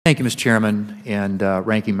Thank you, Mr. Chairman, and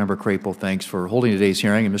Ranking Member Crapo, thanks for holding today's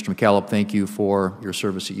hearing. And Mr. McKillop, thank you for your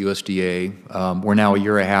service at USDA. We're now a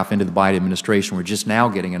year and a half into the Biden administration. We're just now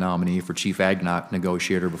getting a nominee for Chief Ag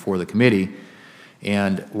Negotiator before the committee.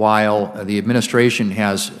 And while the administration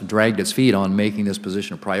has dragged its feet on making this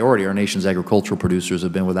position a priority, our nation's agricultural producers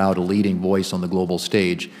have been without a leading voice on the global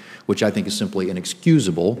stage, which I think is simply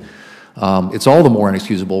inexcusable. It's all the more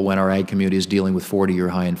inexcusable when our ag community is dealing with 40-year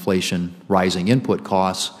high inflation, rising input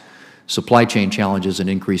costs, supply chain challenges, and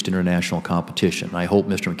increased international competition. I hope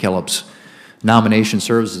Mr. McKillop's nomination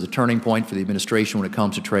serves as a turning point for the administration when it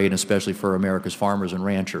comes to trade, and especially for America's farmers and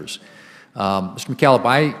ranchers. Mr. McKillop,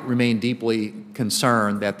 I remain deeply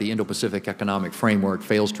concerned that the Indo-Pacific Economic Framework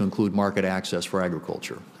fails to include market access for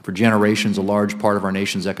agriculture. For generations, a large part of our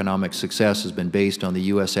nation's economic success has been based on the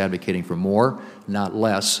U.S. advocating for more, not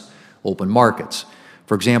less, open markets.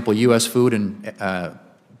 For example, U.S. food and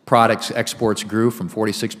products exports grew from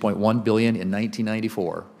 $46.1 billion in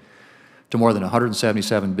 1994 to more than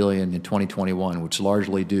 $177 billion in 2021, which is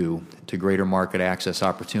largely due to greater market access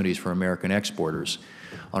opportunities for American exporters.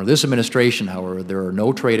 Under this administration, however, there are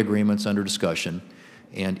no trade agreements under discussion,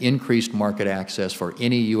 and increased market access for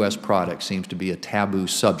any U.S. product seems to be a taboo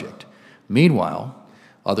subject. Meanwhile,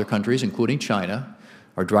 other countries, including China,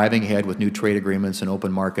 are driving ahead with new trade agreements and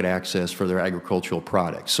open market access for their agricultural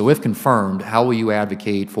products. So if confirmed, how will you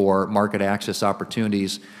advocate for market access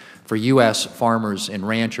opportunities for U.S. farmers and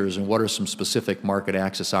ranchers, and what are some specific market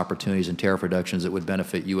access opportunities and tariff reductions that would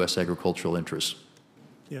benefit U.S. agricultural interests?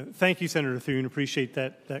 Yeah, thank you, Senator Thune. Appreciate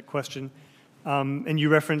that question. And you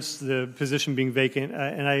referenced the position being vacant,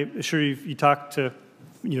 and I assure you, if you talk to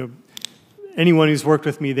anyone who's worked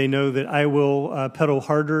with me, they know that I will pedal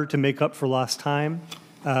harder to make up for lost time,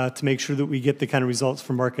 to make sure that we get the kind of results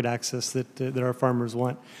for market access that our farmers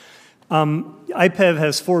want. IPEV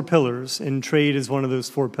has 4 pillars, and trade is one of those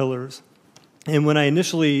 4 pillars. And when I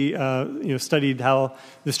initially studied how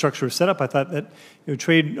the structure was set up, I thought that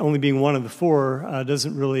trade only being one of the 4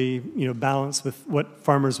 doesn't really balance with what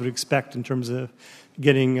farmers would expect in terms of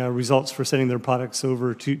getting results for sending their products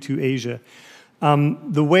over to Asia.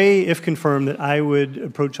 The way, if confirmed, that I would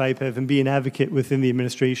approach IPEV and be an advocate within the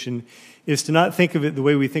administration is to not think of it the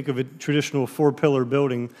way we think of a traditional 4-pillar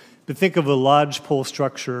building, but think of a lodgepole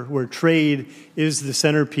structure where trade is the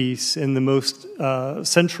centerpiece and the most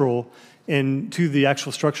central and to the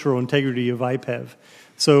actual structural integrity of IPEV.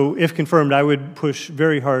 So if confirmed, I would push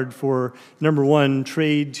very hard for, number 1,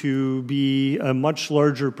 trade to be a much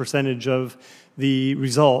larger percentage of the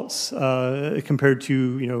results compared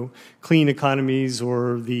to clean economies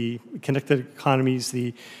or the connected economies,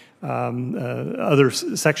 the other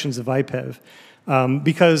sections of IPEV.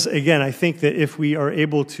 Because, again, I think that if we are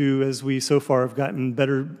able to, as we so far have gotten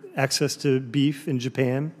better access to beef in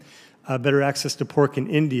Japan, better access to pork in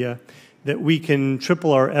India, that we can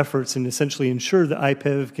triple our efforts and essentially ensure that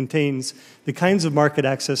IPEV contains the kinds of market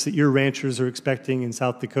access that your ranchers are expecting in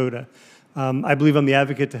South Dakota. I believe I'm the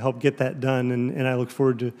advocate to help get that done, and I look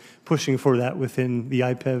forward to pushing for that within the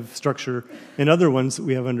IPEV structure and other ones that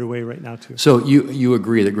we have underway right now, too. So you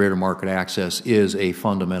agree that greater market access is a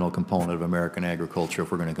fundamental component of American agriculture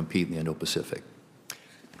if we're going to compete in the Indo-Pacific?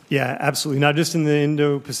 Yeah, absolutely. Not just in the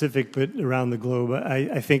Indo-Pacific, but around the globe.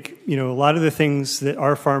 I think, a lot of the things that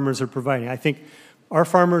our farmers are providing, I think our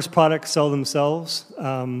farmers' products sell themselves,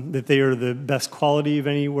 that they are the best quality of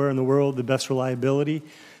anywhere in the world, the best reliability,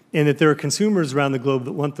 and that there are consumers around the globe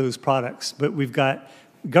that want those products. But we've got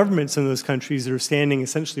governments in those countries that are standing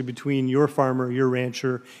essentially between your farmer, your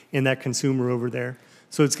rancher, and that consumer over there.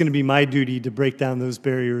 So it's going to be my duty to break down those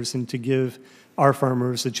barriers and to give our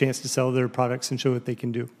farmers a chance to sell their products and show what they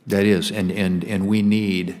can do. That is, and we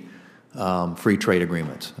need free trade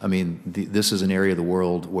agreements. I mean, this is an area of the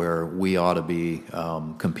world where we ought to be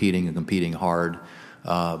competing hard.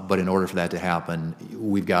 But in order for that to happen,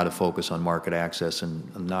 we've got to focus on market access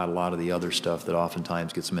and not a lot of the other stuff that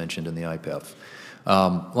oftentimes gets mentioned in the IPEF.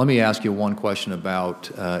 Let me ask you one question about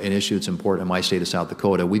an issue that's important in my state of South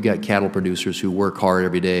Dakota. We've got cattle producers who work hard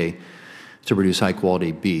every day to produce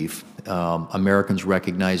high-quality beef. Americans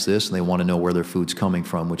recognize this, and they want to know where their food's coming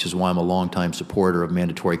from, which is why I'm a longtime supporter of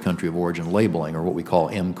mandatory country of origin labeling, or what we call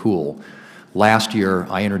MCOOL. Last year,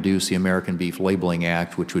 I introduced the American Beef Labeling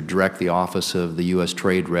Act, which would direct the Office of the U.S.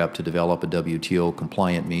 Trade Rep to develop a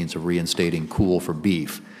WTO-compliant means of reinstating COOL for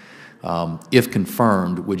beef. If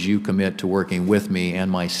confirmed, would you commit to working with me and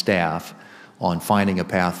my staff on finding a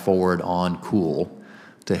path forward on COOL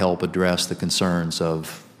to help address the concerns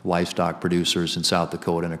of livestock producers in South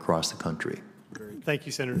Dakota and across the country? Thank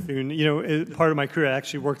you, Senator Thune. You know, as part of my career, I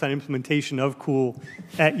actually worked on implementation of COOL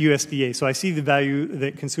at USDA. So I see the value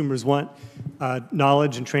that consumers want,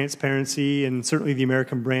 knowledge and transparency, and certainly the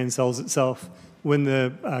American brand sells itself when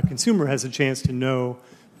the consumer has a chance to know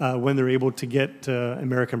when they're able to get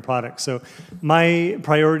American products. So my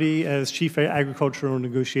priority as Chief Agricultural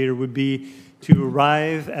Negotiator would be to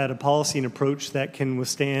arrive at a policy and approach that can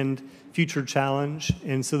withstand future challenge,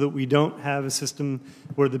 and so that we don't have a system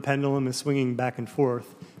where the pendulum is swinging back and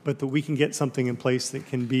forth, but that we can get something in place that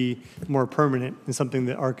can be more permanent and something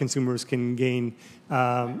that our consumers can gain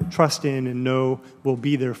trust in and know will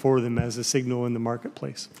be there for them as a signal in the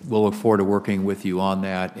marketplace. We'll look forward to working with you on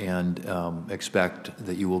that, and expect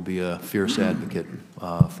that you will be a fierce advocate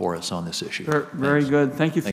for us on this issue. Very good. Thank you.